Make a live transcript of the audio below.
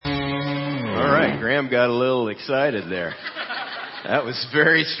Graham got a little excited there. That was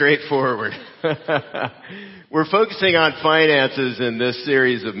very straightforward. We're focusing on finances in this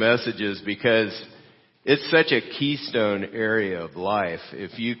series of messages because it's such a keystone area of life.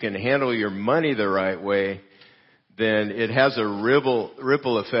 If you can handle your money the right way, then it has a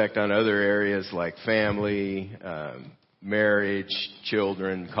ripple effect on other areas like family, marriage,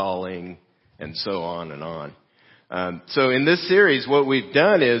 children, calling, and so on and on. So in this series, what we've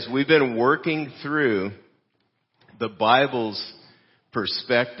done is we've been working through the Bible's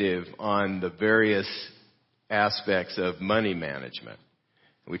perspective on the various aspects of money management.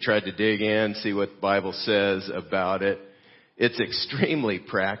 We tried to dig in, see what the Bible says about it. It's extremely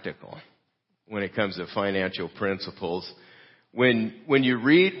practical when it comes to financial principles. When you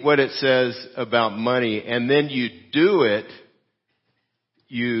read what it says about money and then you do it,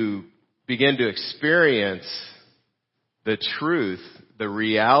 you begin to experience the truth, the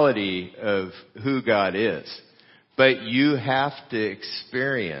reality of who God is. But you have to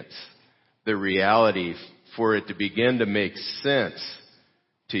experience the reality for it to begin to make sense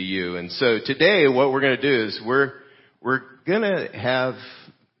to you. And so today what we're going to do is we're going to have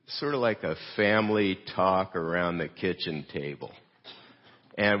sort of like a family talk around the kitchen table.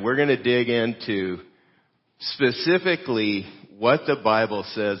 And we're going to dig into specifically what the Bible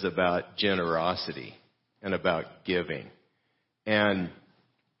says about generosity and about giving. And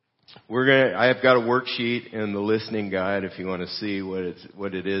I have got a worksheet in the listening guide if you want to see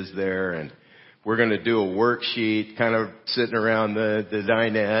what it is there. And we're going to do a worksheet kind of sitting around the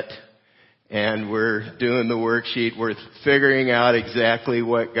dinette. And we're doing the worksheet. We're figuring out exactly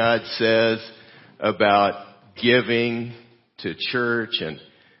what God says about giving to church and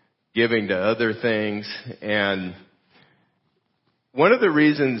giving to other things. And one of the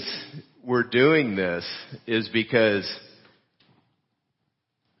reasons we're doing this is because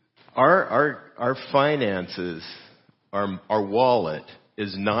our finances, our wallet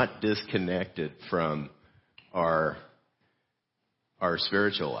is not disconnected from our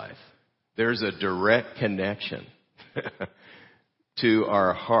spiritual life. There's a direct connection to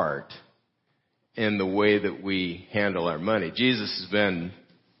our heart in the way that we handle our money. Jesus has been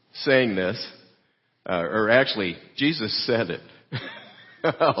saying this, or actually, Jesus said it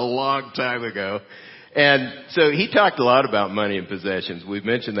a long time ago. And so he talked a lot about money and possessions. We've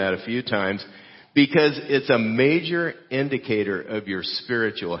mentioned that a few times because it's a major indicator of your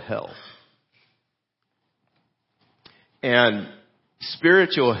spiritual health. And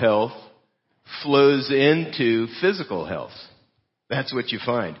spiritual health flows into physical health. That's what you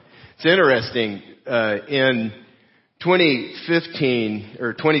find. It's interesting. In 2015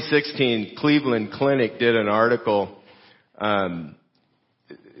 or 2016, Cleveland Clinic did an article. And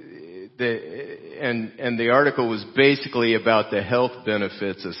the article was basically about the health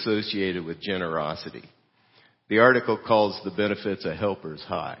benefits associated with generosity. The article calls the benefits a helper's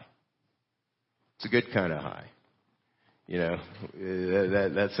high. It's a good kind of high. You know,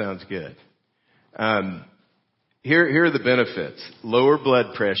 that sounds good. Here are the benefits. Lower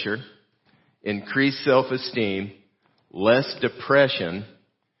blood pressure, increased self-esteem, less depression,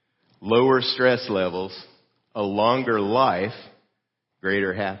 lower stress levels, a longer life,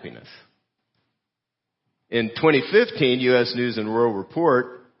 greater happiness. In 2015, U.S. News and World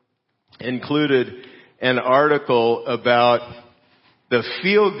Report included an article about the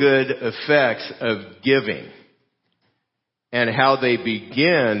feel-good effects of giving and how they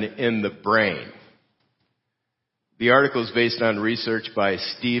begin in the brain. The article is based on research by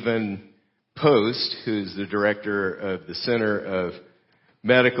Stephen Post, who's the director of the Center of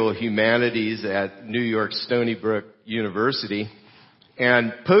Medical Humanities at New York Stony Brook University.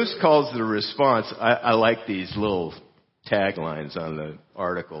 And Post calls the response, I like these little taglines on the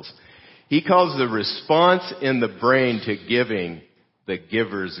articles. He calls the response in the brain to giving the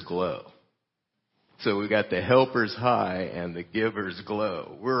giver's glow. So we got the helper's high and the giver's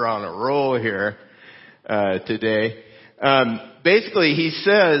glow. We're on a roll here today. Basically, he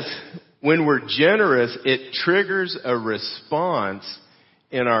says when we're generous, it triggers a response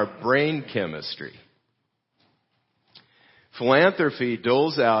in our brain chemistry. Philanthropy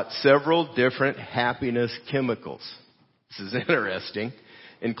doles out several different happiness chemicals. This is interesting,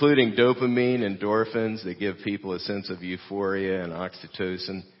 including dopamine, endorphins that give people a sense of euphoria, and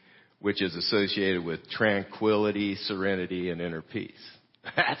oxytocin, which is associated with tranquility, serenity, and inner peace.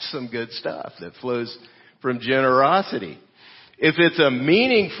 That's some good stuff that flows from generosity. If it's a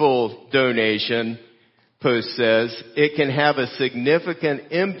meaningful donation, Post says, it can have a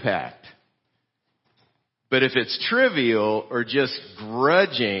significant impact. But if it's trivial or just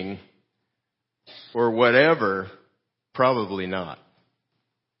grudging or whatever, probably not.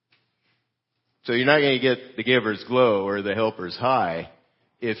 So you're not going to get the giver's glow or the helper's high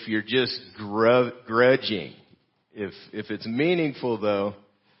if you're just grudging. If it's meaningful, though,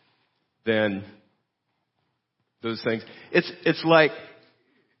 then those things. It's like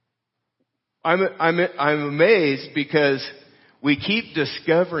I'm amazed because we keep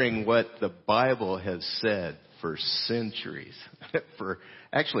discovering what the Bible has said for centuries, for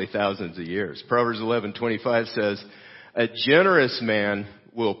actually thousands of years. Proverbs 11:25 says, "A generous man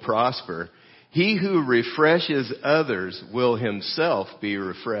will prosper. He who refreshes others will himself be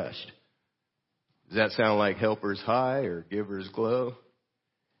refreshed." Does that sound like helper's high or giver's glow?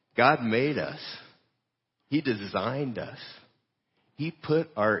 God made us. He designed us. He put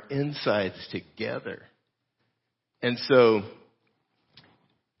our insides together. And so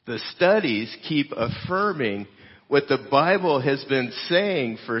the studies keep affirming what the Bible has been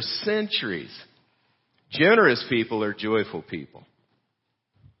saying for centuries. Generous people are joyful people.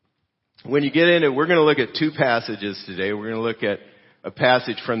 When you get into it, we're going to look at two passages today. We're going to look at a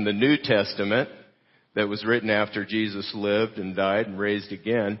passage from the New Testament that was written after Jesus lived and died and raised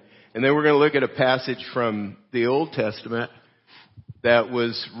again. And then we're going to look at a passage from the Old Testament that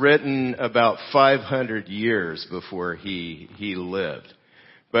was written about 500 years before he lived.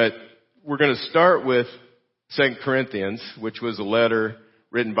 But we're going to start with 2 Corinthians, which was a letter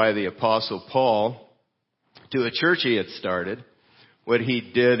written by the Apostle Paul to a church he had started. What he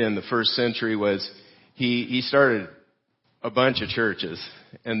did in the first century was he started a bunch of churches,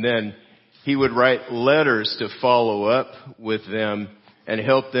 and then he would write letters to follow up with them and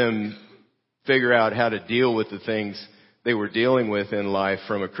help them figure out how to deal with the things they were dealing with in life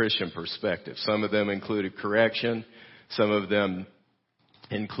from a Christian perspective. Some of them included correction. Some of them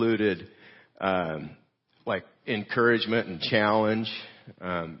included like encouragement and challenge.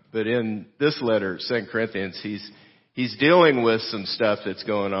 But in this letter, 2 Corinthians, he's dealing with some stuff that's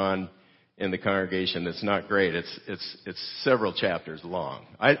going on in the congregation that's not great. It's several chapters long.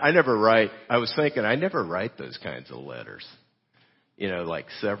 I never write those kinds of letters. Like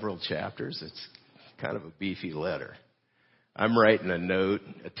several chapters. It's kind of a beefy letter. I'm writing a note,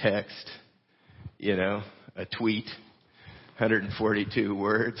 a text, a tweet, 142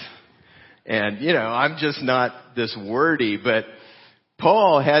 words. And, I'm just not this wordy, but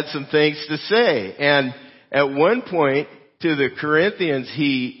Paul had some things to say. And at one point to the Corinthians,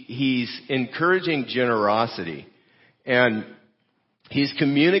 he's encouraging generosity. And he's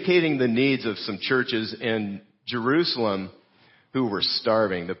communicating the needs of some churches in Jerusalem who were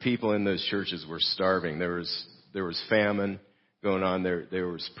starving. The people in those churches were starving. There was famine going on. There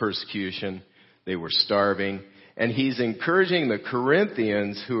was persecution. They were starving. And he's encouraging the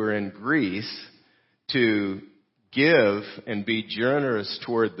Corinthians who are in Greece to give and be generous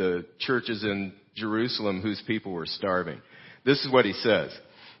toward the churches in Jerusalem whose people were starving. This is what he says.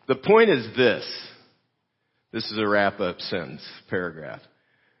 The point is this. This is a wrap-up sentence, paragraph.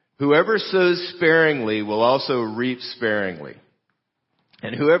 Whoever sows sparingly will also reap sparingly.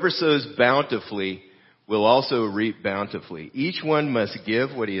 And whoever sows bountifully will also reap bountifully. Each one must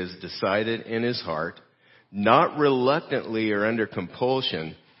give what he has decided in his heart, not reluctantly or under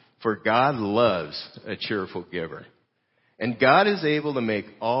compulsion, for God loves a cheerful giver. And God is able to make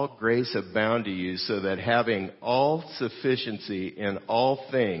all grace abound to you, so that having all sufficiency in all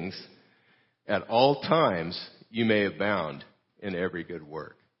things at all times, you may abound in every good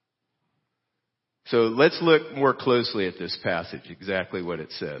work. So let's look more closely at this passage, exactly what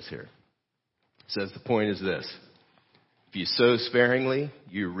it says here. It says the point is this. If you sow sparingly,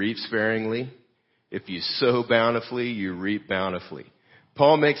 you reap sparingly. If you sow bountifully, you reap bountifully.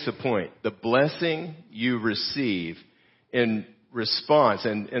 Paul makes the point. The blessing you receive in response,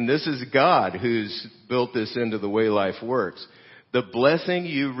 and this is God who's built this into the way life works. The blessing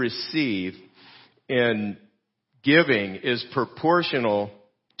you receive in giving is proportional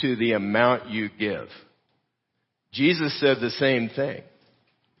to the amount you give. Jesus said the same thing.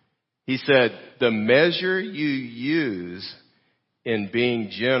 He said, the measure you use in being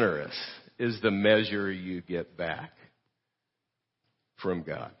generous is the measure you get back from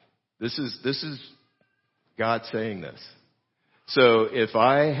God. This is God saying this. So if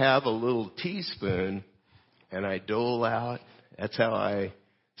I have a little teaspoon and I dole out, that's how I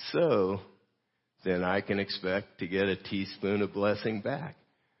sow, then I can expect to get a teaspoon of blessing back.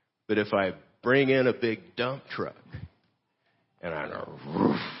 But if I bring in a big dump truck and I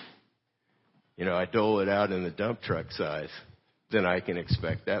dole it out in the dump truck size, then I can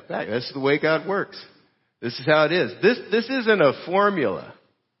expect that back. That's the way God works. This is how it is. This isn't a formula,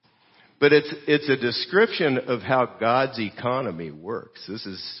 but it's a description of how God's economy works. This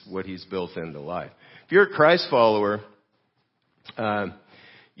is what he's built into life. If you're a Christ follower,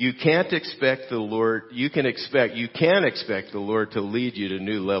 you can expect the Lord to lead you to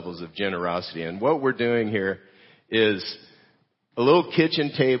new levels of generosity. And what we're doing here is a little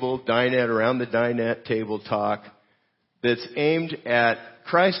kitchen table, around the dinette table talk that's aimed at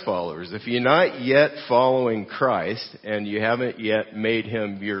Christ followers. If you're not yet following Christ and you haven't yet made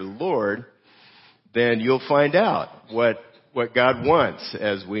him your Lord, then you'll find out what God wants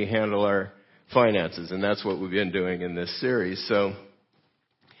as we handle our finances. And that's what we've been doing in this series. So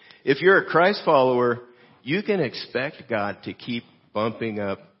if you're a Christ follower, you can expect God to keep bumping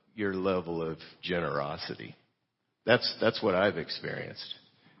up your level of generosity. That's what I've experienced.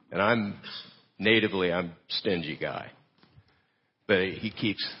 And I'm a stingy guy. But he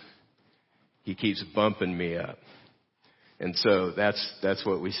keeps bumping me up. And so that's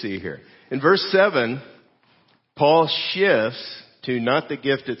what we see here. In verse 7, Paul shifts to not the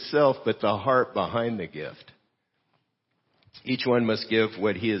gift itself, but the heart behind the gift. Each one must give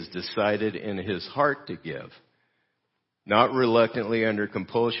what he has decided in his heart to give, not reluctantly under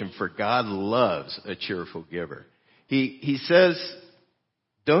compulsion, for God loves a cheerful giver. He says,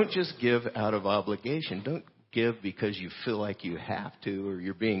 don't just give out of obligation. Don't give because you feel like you have to or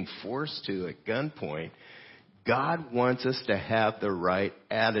you're being forced to at gunpoint. God wants us to have the right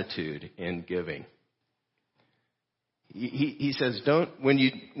attitude in giving. He says, when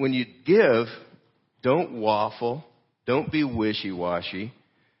you give, don't waffle, don't be wishy-washy.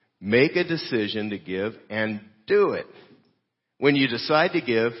 Make a decision to give and do it. When you decide to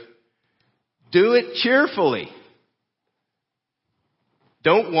give, do it cheerfully.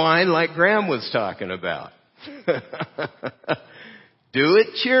 Don't whine like Graham was talking about. Do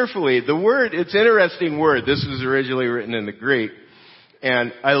it cheerfully. It's an interesting word. This was originally written in the Greek.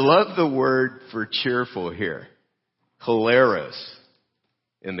 And I love the word for cheerful here. Hilaros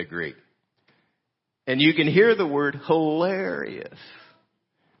in the Greek. And you can hear the word hilarious.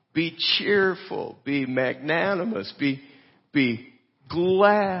 Be cheerful. Be magnanimous. Be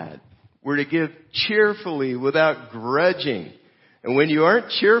glad. We're to give cheerfully without grudging. And when you aren't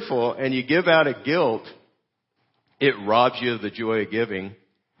cheerful and you give out of guilt, it robs you of the joy of giving.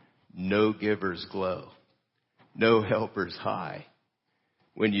 No givers glow. No helpers high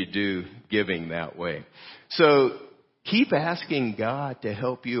when you do giving that way. So keep asking God to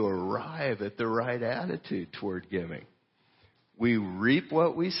help you arrive at the right attitude toward giving. We reap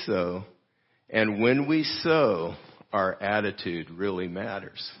what we sow, and when we sow, our attitude really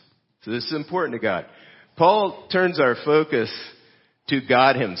matters. So this is important to God. Paul turns our focus to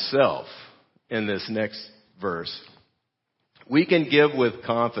God himself in this next verse. We can give with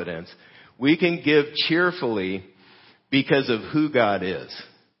confidence. We can give cheerfully because of who God is.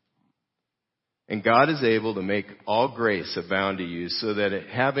 And God is able to make all grace abound to you so that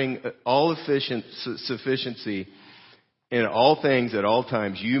having all sufficiency in all things at all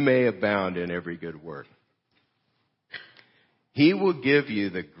times, you may abound in every good work. He will give you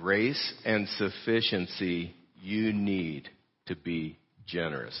the grace and sufficiency you need to be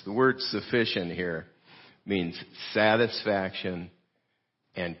generous. The word sufficient here means satisfaction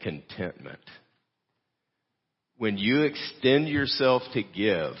and contentment. When you extend yourself to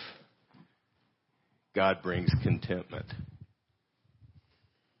give, God brings contentment.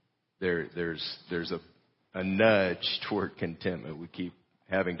 There's a nudge toward contentment. We keep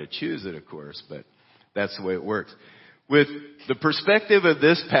having to choose it, of course, but that's the way it works. With the perspective of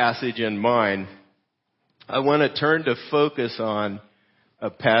this passage in mind, I want to turn to focus on a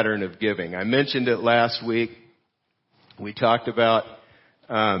pattern of giving. I mentioned it last week. We talked about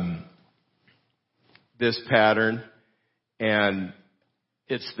this pattern, and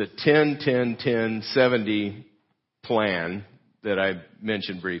it's the 10-10-10-70 plan that I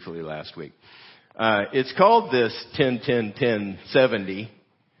mentioned briefly last week. It's called this 10-10-10-70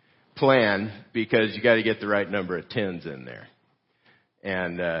 plan because you got to get the right number of tens in there.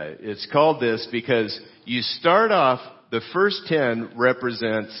 And it's called this because you start off, the first 10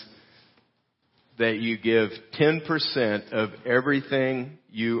 represents that you give 10% of everything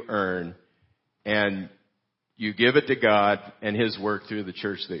you earn, and you give it to God and His work through the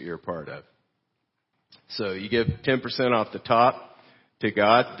church that you're a part of. So you give 10% off the top to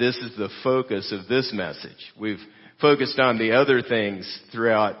God. This is the focus of this message. We've focused on the other things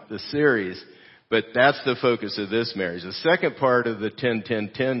throughout the series, but that's the focus of this marriage. The second part of the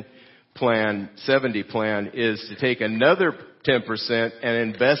 10-10-10 plan, 70 plan, is to take another 10% and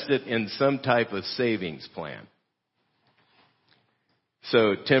invest it in some type of savings plan.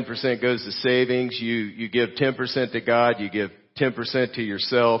 So 10% goes to savings. You give 10% to God. You give 10% to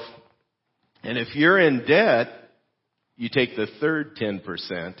yourself. And if you're in debt, you take the third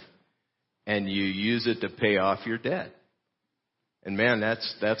 10% and you use it to pay off your debt. And man,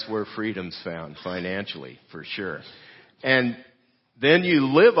 that's where freedom's found financially, for sure. And then you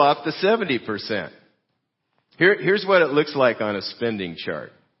live off the 70%. Here's what it looks like on a spending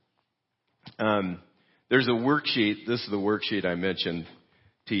chart. There's a worksheet. This is the worksheet I mentioned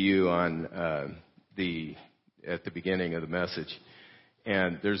to you on at the beginning of the message.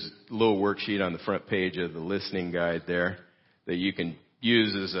 And there's a little worksheet on the front page of the listening guide there that you can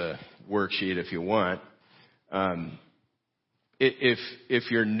use as a worksheet if you want.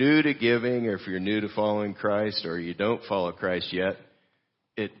 If you're new to giving, or if you're new to following Christ, or you don't follow Christ yet,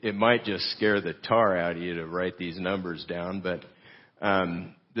 it might just scare the tar out of you to write these numbers down. But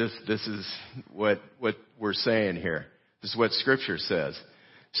this is what we're saying here. This is what Scripture says.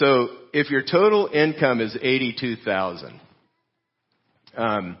 So if your total income is $82,000,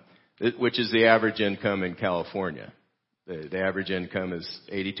 which is the average income in California, the average income is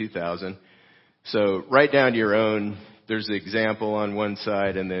 $82,000. So write down your own. There's the example on one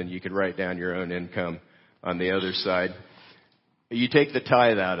side, and then you could write down your own income on the other side. You take the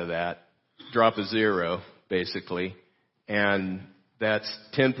tithe out of that, drop a zero, basically, and that's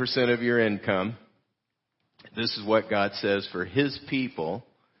 10% of your income. This is what God says for His people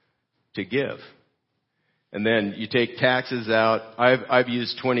to give. And then you take taxes out. I've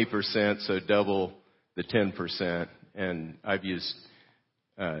used 20%, so double the 10, and I've used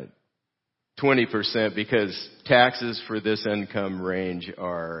 20% because taxes for this income range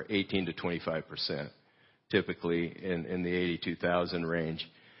are 18 to 25%, typically in the 82,000 range.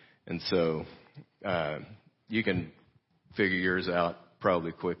 And so you can figure yours out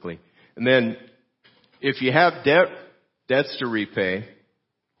probably quickly. And then if you have debts to repay,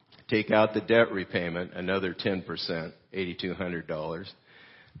 take out the debt repayment, another 10%, $8,200,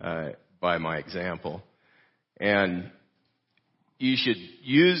 by my example. And you should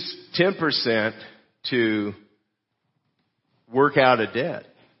use 10% to work out a debt.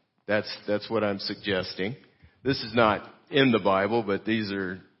 That's what I'm suggesting. This is not in the Bible, but these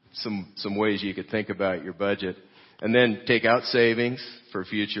are some ways you could think about your budget. And then take out savings for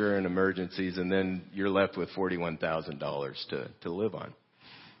future and emergencies, and then you're left with $41,000 to live on.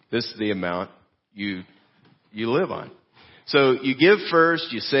 This is the amount you live on. So you give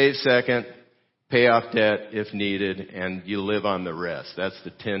first, you save second, pay off debt if needed, and you live on the rest. That's the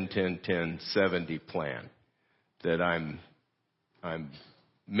 10-10-10-70 plan that I'm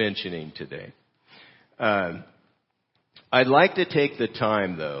mentioning today. I'd like to take the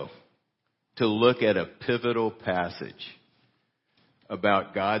time, though, to look at a pivotal passage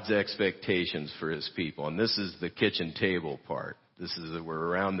about God's expectations for His people. And this is the kitchen table part. We're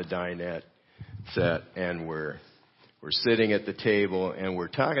around the dinette set, and we're sitting at the table, and we're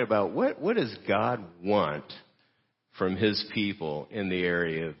talking about what does God want from His people in the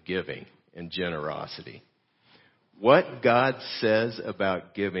area of giving and generosity. What God says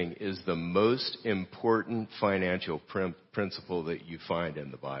about giving is the most important financial principle that you find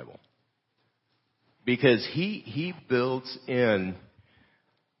in the Bible. Because He builds in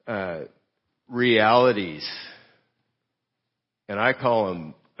realities, and I call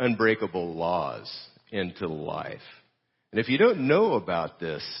them unbreakable laws, into life. And if you don't know about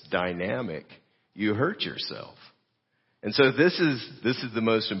this dynamic, you hurt yourself. And so this is the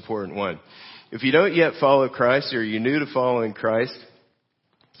most important one. If you don't yet follow Christ, or you're new to following Christ,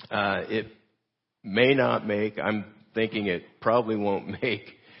 it may not make, I'm thinking it probably won't make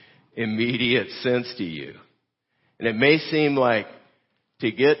immediate sense to you. And it may seem like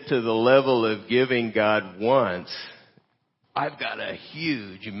to get to the level of giving God wants, I've got a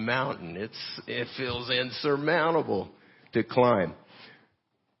huge mountain. It feels insurmountable to climb.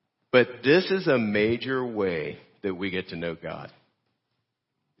 But this is a major way that we get to know God.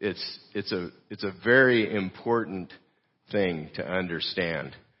 It's a very important thing to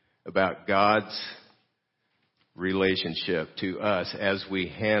understand about God's relationship to us as we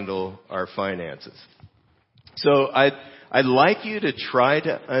handle our finances. So I'd like you to try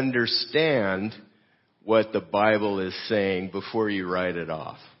to understand what the Bible is saying before you write it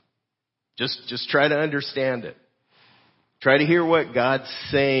off. Just try to understand it. Try to hear what God's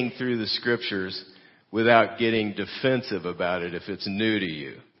saying through the Scriptures without getting defensive about it if it's new to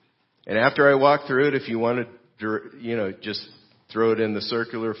you. And after I walk through it, if you want to, just throw it in the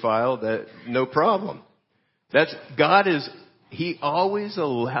circular file, that no problem. He always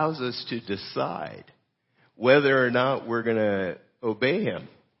allows us to decide whether or not we're going to obey Him.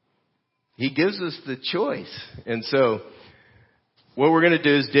 He gives us the choice. And so what we're going to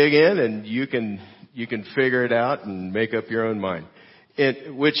do is dig in, and you can figure it out and make up your own mind.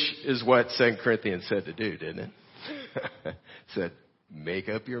 Which is what 2 Corinthians said to do, didn't it? Said, make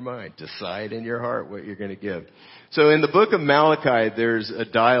up your mind. Decide in your heart what you're going to give. So in the book of Malachi, there's a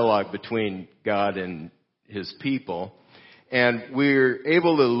dialogue between God and his people, and we're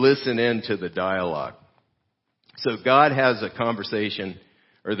able to listen into the dialogue. So God has a conversation,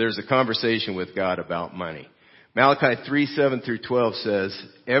 or there's a conversation with God about money. Malachi 3:7-12 says,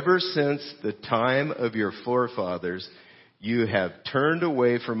 "Ever since the time of your forefathers, you have turned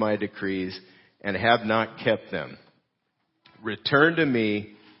away from my decrees and have not kept them. Return to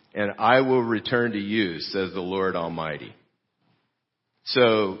me, and I will return to you, says the Lord Almighty."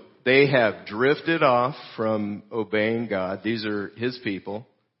 So they have drifted off from obeying God. These are his people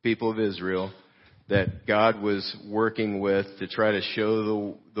of Israel, that God was working with to try to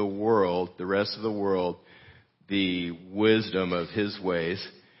show the world, the rest of the world, the wisdom of his ways.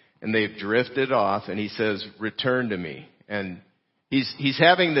 And they've drifted off, and he says, return to me. And he's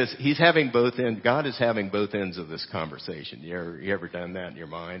having both ends. God is having both ends of this conversation. You ever done that in your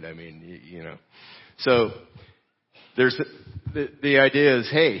mind? I mean, you know. So there's the idea is,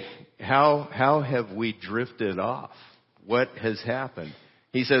 hey, how have we drifted off? What has happened?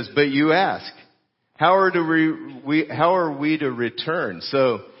 He says, but you ask, how are we to return?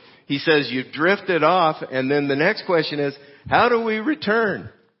 So he says, you've drifted off, and then the next question is, how do we return?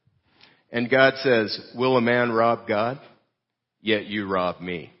 And God says, will a man rob God? Yet you rob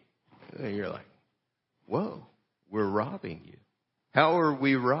me. And you're like, whoa, we're robbing you. How are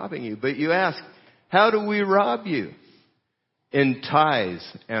we robbing you? But you ask, how do we rob you? In tithes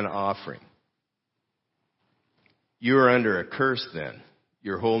and offering. You are under a curse then,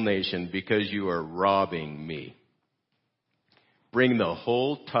 your whole nation, because you are robbing me. Bring the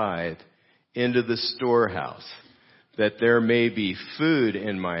whole tithe into the storehouse, that there may be food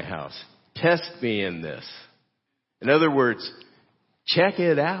in my house. Test me in this. In other words, check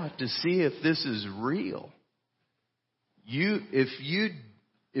it out to see if this is real. If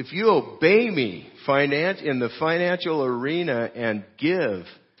you obey me in the financial arena and give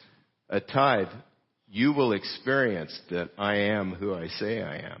a tithe, you will experience that I am who I say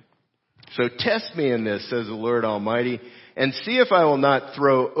I am. So test me in this, says the Lord Almighty, and see if I will not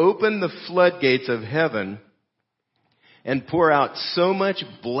throw open the floodgates of heaven and pour out so much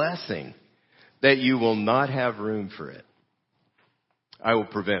blessing that you will not have room for it. I will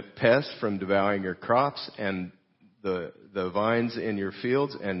prevent pests from devouring your crops and the vines in your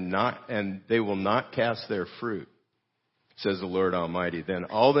fields, and they will not cast their fruit, says the Lord Almighty. Then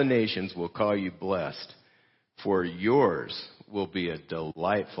all the nations will call you blessed, for yours will be a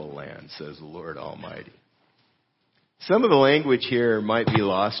delightful land, says the Lord Almighty. Some of the language here might be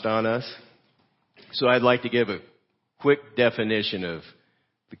lost on us, so I'd like to give a quick definition of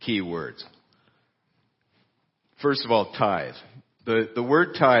the key words. First of all, tithe. The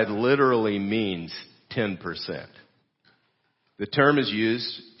word tithe literally means 10%. The term is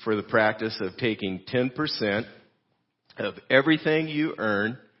used for the practice of taking 10% of everything you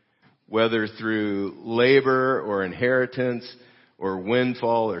earn, whether through labor or inheritance or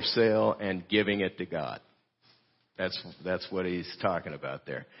windfall or sale, and giving it to God. That's what he's talking about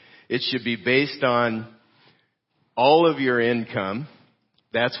there. It should be based on all of your income.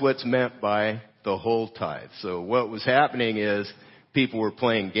 That's what's meant by the whole tithe. So what was happening is people were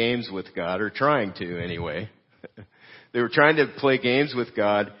playing games with God, or trying to anyway. They were trying to play games with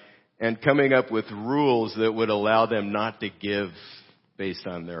God and coming up with rules that would allow them not to give based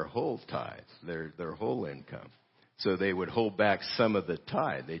on their whole tithe, their whole income. So they would hold back some of the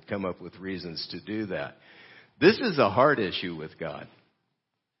tithe. They'd come up with reasons to do that. This is a hard issue with God.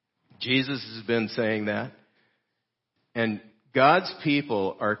 Jesus has been saying that. And God's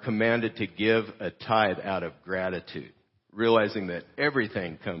people are commanded to give a tithe out of gratitude, realizing that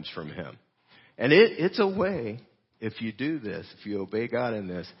everything comes from him. And it's a way, if you do this, if you obey God in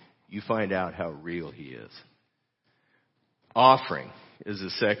this, you find out how real he is. Offering is the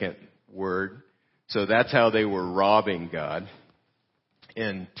second word. So that's how they were robbing God,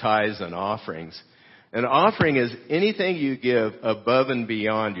 in tithes and offerings. An offering is anything you give above and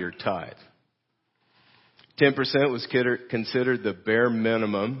beyond your tithe. 10% was considered the bare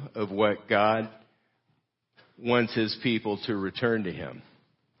minimum of what God wants his people to return to him.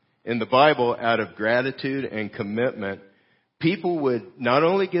 In the Bible, out of gratitude and commitment, people would not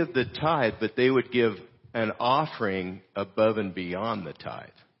only give the tithe, but they would give an offering above and beyond the tithe.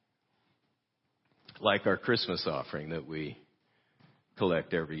 Like our Christmas offering that we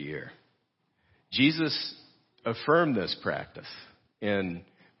collect every year. Jesus affirmed this practice in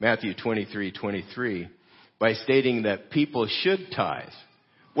Matthew 23:23 by stating that people should tithe.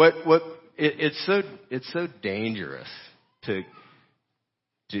 It's so dangerous to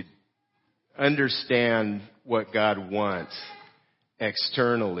understand what God wants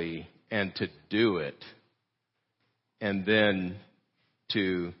externally and to do it, and then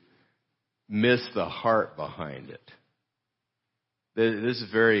to miss the heart behind it. This is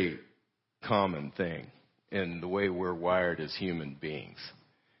a very common thing in the way we're wired as human beings.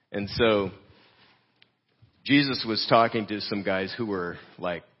 And so Jesus was talking to some guys who were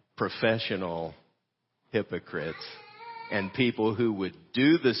like professional hypocrites and people who would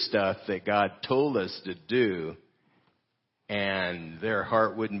do the stuff that God told us to do, and their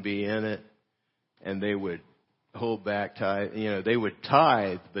heart wouldn't be in it, and they would hold back tithe. They would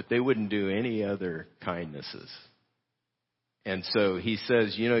tithe, but they wouldn't do any other kindnesses. And so he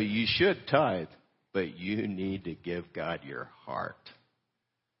says, you should tithe, but you need to give God your heart.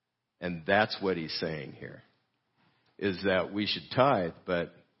 And that's what he's saying here, is that we should tithe,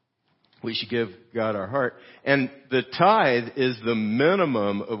 but we should give God our heart. And the tithe is the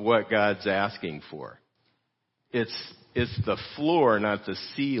minimum of what God's asking for. It's the floor, not the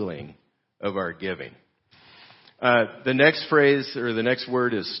ceiling of our giving. The next phrase or the next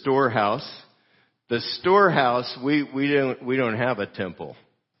word is storehouse. The storehouse, we don't have a temple.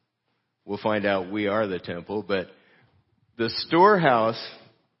 We'll find out we are the temple, but the storehouse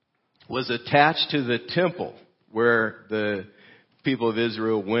was attached to the temple where the people of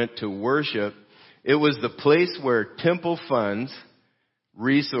Israel went to worship. It was the place where temple funds,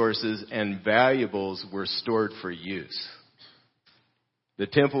 resources, and valuables were stored for use. The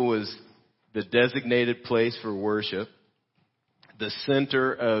temple was the designated place for worship, the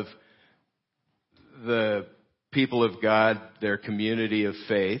center of the people of God, their community of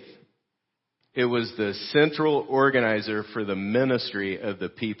faith. It was the central organizer for the ministry of the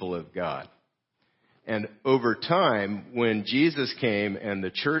people of God. And over time, when Jesus came and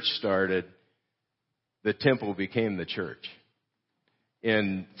the church started, the temple became the church.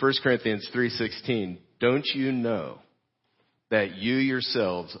 In 1 Corinthians 3:16, don't you know that you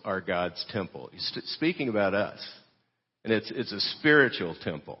yourselves are God's temple? He's speaking about us. And it's a spiritual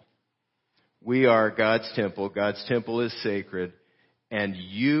temple. We are God's temple. God's temple is sacred. And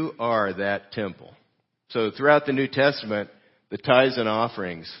you are that temple. So throughout the New Testament, the tithes and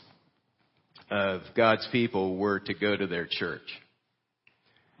offerings of God's people were to go to their church.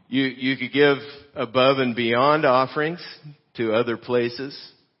 You could give above and beyond offerings to other places,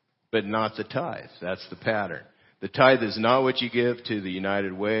 but not the tithe. That's the pattern. The tithe is not what you give to the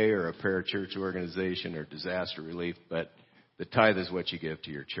United Way or a parachurch organization or disaster relief, but the tithe is what you give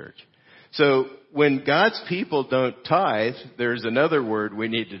to your church. So when God's people don't tithe, there's another word we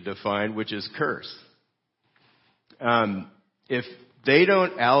need to define, which is curse. If they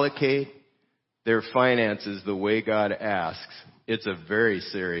don't allocate their finances the way God asks, it's a very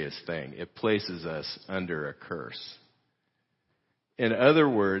serious thing. It places us under a curse. In other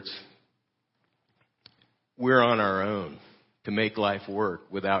words, we're on our own to make life work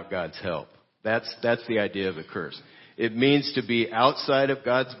without God's help. That's the idea of a curse. It means to be outside of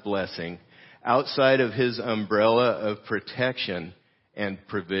God's blessing, outside of His umbrella of protection and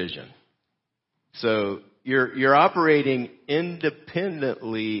provision. So you're operating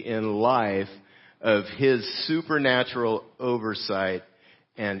independently in life of His supernatural oversight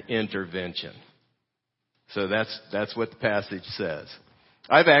and intervention. So that's what the passage says.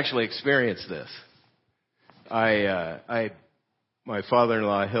 I've actually experienced this. My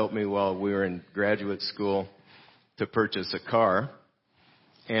father-in-law helped me while we were in graduate school to purchase a car,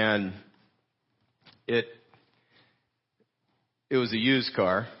 and it was a used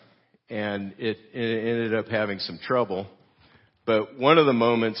car, and it ended up having some trouble. But one of the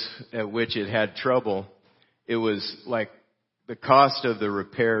moments at which it had trouble, it was like the cost of the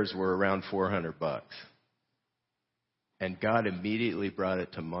repairs were around $400. And God immediately brought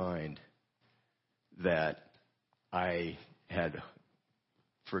it to mind that I had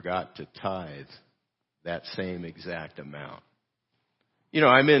forgot to tithe that same exact amount.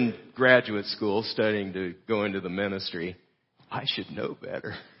 I'm in graduate school studying to go into the ministry. I should know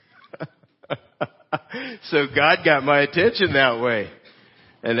better. So God got my attention that way.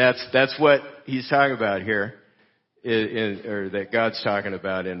 And that's what He's talking about here, or that God's talking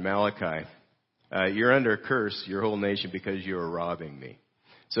about in Malachi. You're under a curse, your whole nation, because you are robbing me.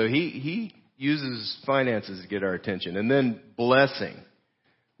 So He uses finances to get our attention. And then blessing,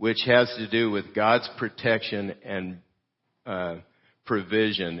 which has to do with God's protection and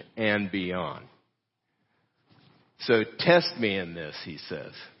provision and beyond. So test me in this, He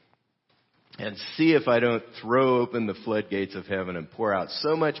says, and see if I don't throw open the floodgates of heaven and pour out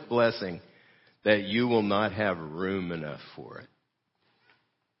so much blessing that you will not have room enough for it.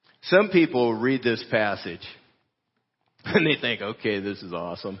 Some people read this passage and they think, okay, this is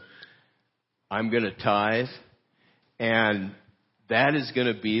awesome. I'm going to tithe, and that is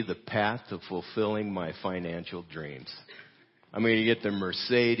going to be the path to fulfilling my financial dreams. I'm going to get the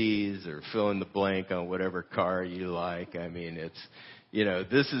Mercedes or fill in the blank on whatever car you like. I mean, it's,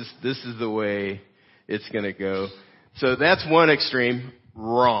 this is the way it's going to go. So that's one extreme.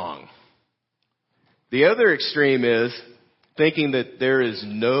 Wrong. The other extreme is thinking that there is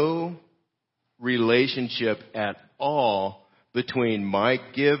no relationship at all between my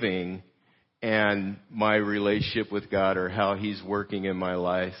giving and my relationship with God, or how He's working in my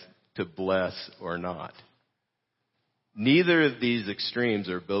life to bless or not. Neither of these extremes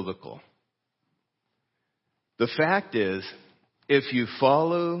are biblical. The fact is, if you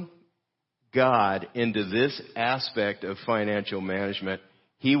follow God into this aspect of financial management,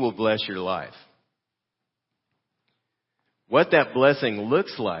 He will bless your life. What that blessing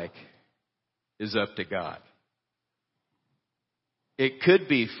looks like is up to God. It could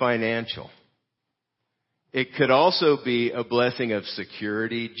be financial. It could also be a blessing of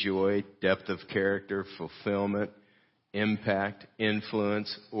security, joy, depth of character, fulfillment, impact,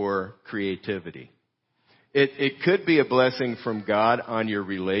 influence, or creativity. It could be a blessing from God on your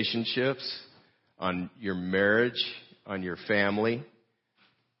relationships, on your marriage, on your family.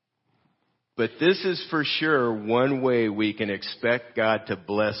 But this is for sure one way we can expect God to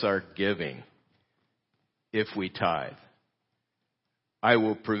bless our giving if we tithe. I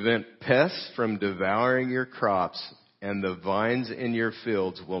will prevent pests from devouring your crops, and the vines in your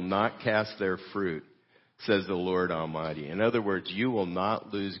fields will not cast their fruit, says the Lord Almighty. In other words, you will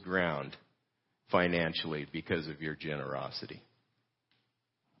not lose ground financially because of your generosity.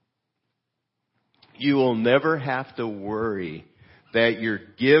 You will never have to worry that your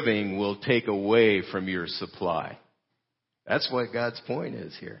giving will take away from your supply. That's what God's point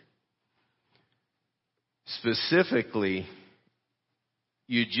is here. Specifically,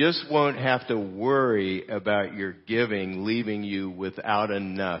 you just won't have to worry about your giving leaving you without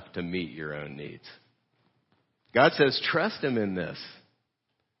enough to meet your own needs. God says, trust Him in this.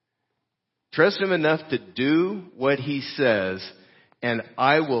 Trust Him enough to do what He says, and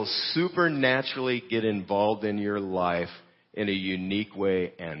I will supernaturally get involved in your life in a unique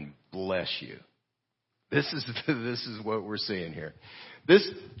way and bless you. This is what we're seeing here. This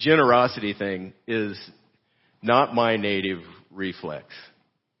generosity thing is not my native reflex.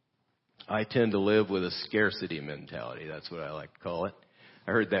 I tend to live with a scarcity mentality. That's what I like to call it.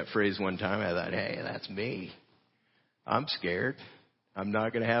 I heard that phrase one time. I thought, hey, that's me. I'm scared. I'm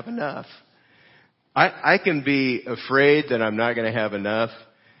not going to have enough. I can be afraid that I'm not going to have enough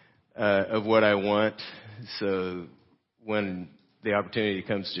of what I want. So when the opportunity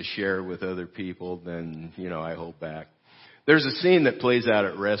comes to share with other people, then, I hold back. There's a scene that plays out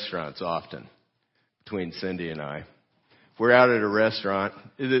at restaurants often between Cindy and I. If we're out at a restaurant,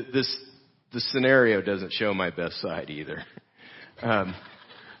 the scenario doesn't show my best side either. But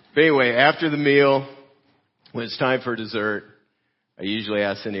anyway, after the meal, when it's time for dessert, I usually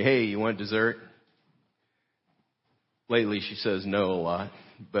ask Cindy, hey, you want dessert? Lately she says no a lot.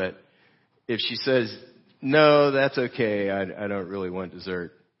 But if she says, no, that's okay, I don't really want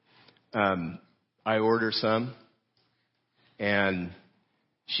dessert, I order some, and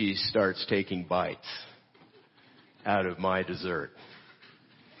she starts taking bites out of my dessert.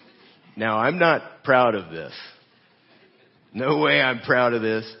 Now, I'm not proud of this. No way I'm proud of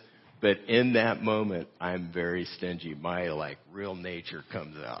this. But in that moment, I'm very stingy. My, real nature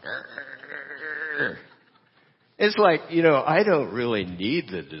comes out. It's like, I don't really need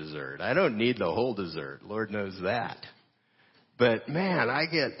the dessert. I don't need the whole dessert. Lord knows that. But man,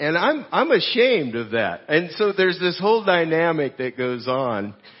 and I'm ashamed of that. And so there's this whole dynamic that goes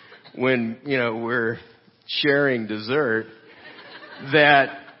on when, we're sharing dessert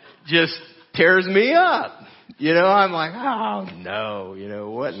that just tears me up. I'm like, oh no,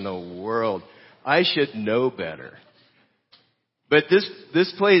 what in the world? I should know better. But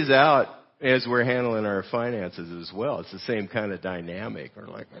this plays out as we're handling our finances as well. It's the same kind of dynamic. We're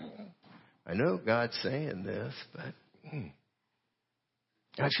like, I know God's saying this, but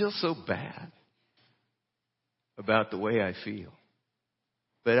I feel so bad about the way I feel.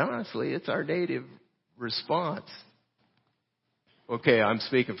 But honestly, it's our native response. Okay, I'm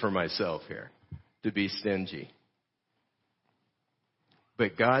speaking for myself here, to be stingy.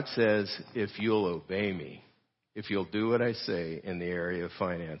 But God says, if you'll obey me, if you'll do what I say in the area of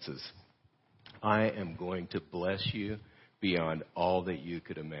finances, I am going to bless you beyond all that you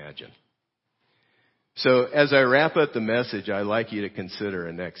could imagine. So as I wrap up the message, I'd like you to consider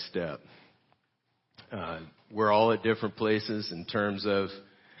a next step. We're all at different places in terms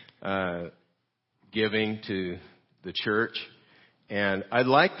of giving to the church. And I'd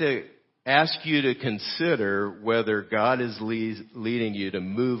like to ask you to consider whether God is leading you to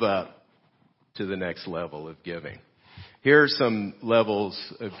move up to the next level of giving. Here are some levels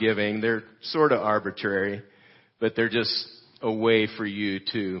of giving. They're sort of arbitrary, but they're just a way for you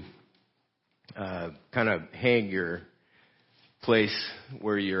to kind of hang your place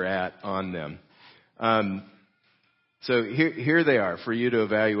where you're at on them. So here they are for you to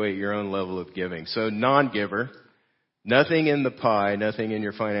evaluate your own level of giving. So non-giver, nothing in the pie, nothing in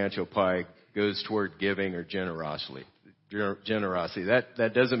your financial pie goes toward giving or generosity.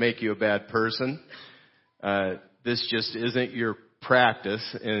 That doesn't make you a bad person. This just isn't your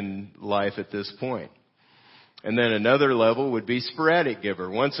practice in life at this point. And then another level would be sporadic giver.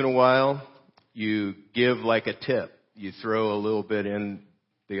 Once in a while, you give like a tip. You throw a little bit in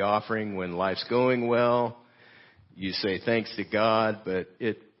the offering when life's going well. You say thanks to God, but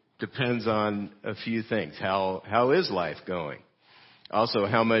it depends on a few things. How is life going? Also,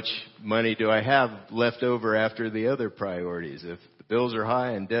 how much money do I have left over after the other priorities? If the bills are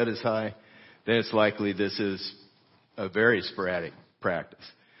high and debt is high, then it's likely this is a very sporadic practice.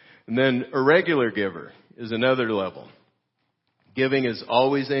 And then a regular giver is another level. Giving is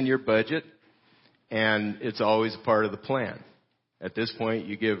always in your budget, and it's always a part of the plan. At this point,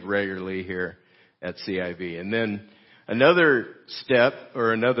 you give regularly here at CIV. And then another step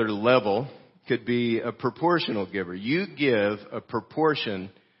or another level could be a proportional giver. You give a proportion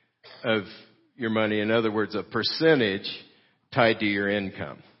of your money, in other words, a percentage tied to your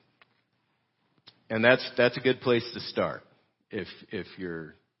income. And that's a good place to start if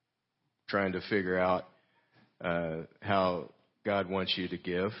you're trying to figure out how God wants you to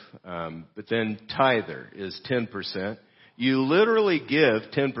give. But then tither is 10%. You literally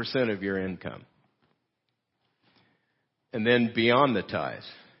give 10% of your income. And then beyond the tithe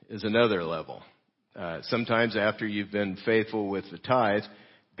is another level. Sometimes after you've been faithful with the tithe,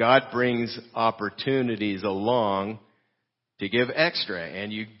 God brings opportunities along to give extra,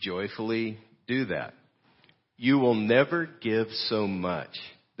 and you joyfully do that. You will never give so much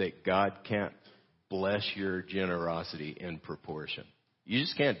that God can't bless your generosity in proportion. You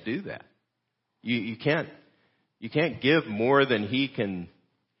just can't do that. You can't give more than He can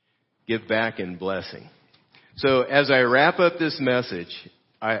give back in blessing. So as I wrap up this message,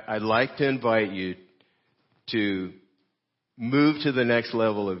 I'd like to invite you to move to the next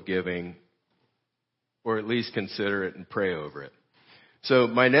level of giving, or at least consider it and pray over it. So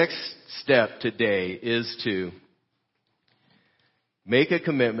my next step today is to make a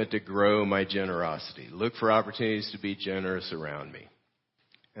commitment to grow my generosity. Look for opportunities to be generous around me.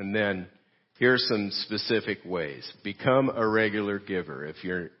 And then here's some specific ways. Become a regular giver. If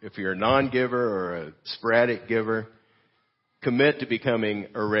you're a non-giver or a sporadic giver, commit to becoming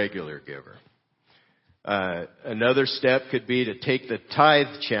a regular giver. Another step could be to take the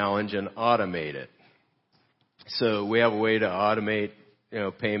tithe challenge and automate it. So we have a way to automate,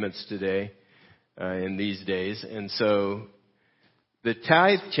 payments today, in these days. And so the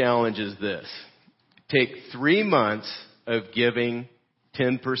tithe challenge is this. Take 3 months of giving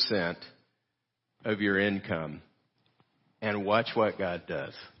 10% of your income and watch what God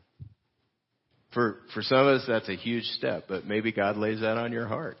does. For some of us, that's a huge step, but maybe God lays that on your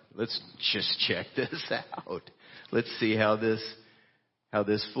heart. Let's just check this out. Let's see how this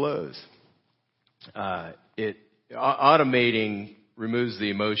flows. Automating removes the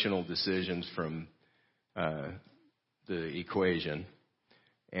emotional decisions from the equation,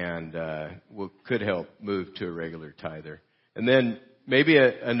 and could help move to a regular tither. And then maybe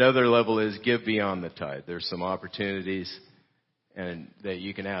another level is give beyond the tithe. There's some opportunities and that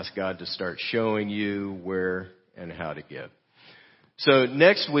you can ask God to start showing you where and how to give. So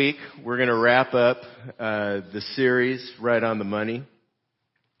next week, we're going to wrap up the series Right on the Money.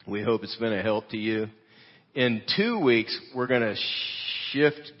 We hope it's been a help to you. In 2 weeks, we're going to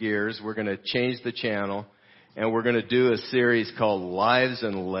shift gears. We're going to change the channel, and we're going to do a series called Lives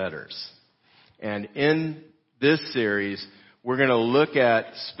and Letters. And in this series, we're going to look at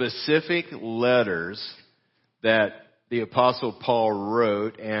specific letters that the Apostle Paul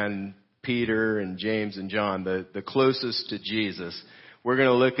wrote, and Peter and James and John, the closest to Jesus. We're going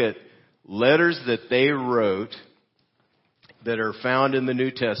to look at letters that they wrote that are found in the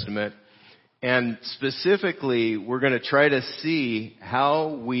New Testament. And specifically, we're going to try to see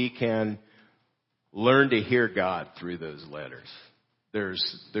how we can learn to hear God through those letters. There's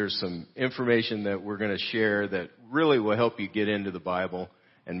some information that we're going to share that really will help you get into the Bible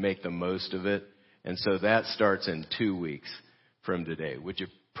and make the most of it. And so that starts in 2 weeks from today. Would you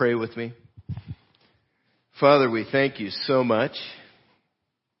pray with me? Father, we thank you so much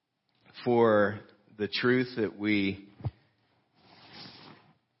for the truth that we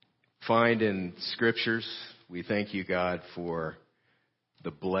find in Scriptures. We thank you, God, for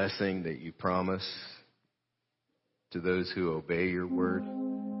the blessing that you promise to those who obey your word.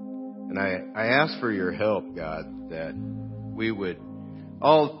 And I ask for your help, God, that we would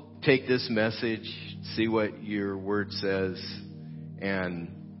all take this message, see what your word says, and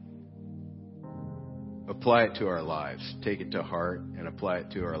apply it to our lives. Take it to heart and apply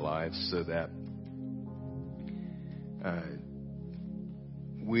it to our lives so that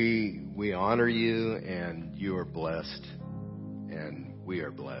we honor you and you are blessed and we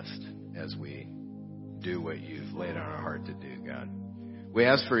are blessed as we do what you've laid on our heart to do, God. We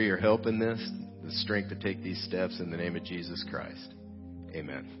ask for your help in this, the strength to take these steps in the name of Jesus Christ.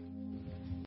 Amen.